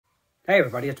Hey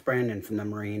everybody, it's Brandon from the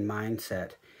Marine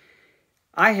Mindset.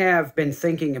 I have been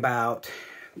thinking about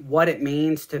what it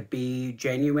means to be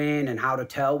genuine and how to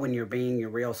tell when you're being your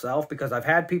real self, because I've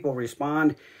had people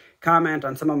comment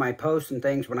on some of my posts and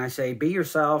things when I say, be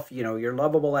yourself, you're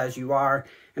lovable as you are.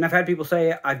 And I've had people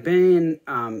say, I've been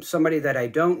somebody that I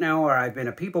don't know, or I've been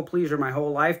a people pleaser my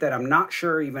whole life that I'm not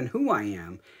sure even who I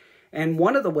am. And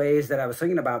one of the ways that I was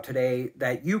thinking about today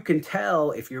that you can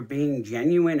tell if you're being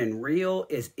genuine and real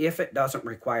is if it doesn't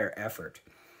require effort.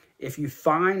 If you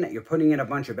find that you're putting in a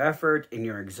bunch of effort and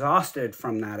you're exhausted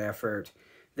from that effort,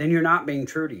 then you're not being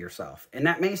true to yourself. And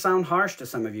that may sound harsh to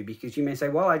some of you because you may say,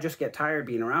 well, I just get tired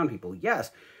being around people.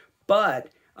 Yes, but,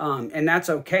 and that's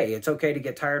okay. It's okay to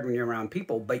get tired when you're around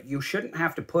people, but you shouldn't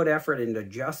have to put effort into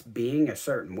just being a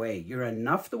certain way. You're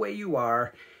enough the way you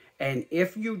are. And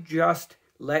if you just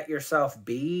let yourself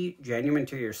be genuine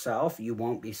to yourself, you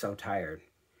won't be so tired.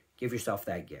 Give yourself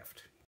that gift.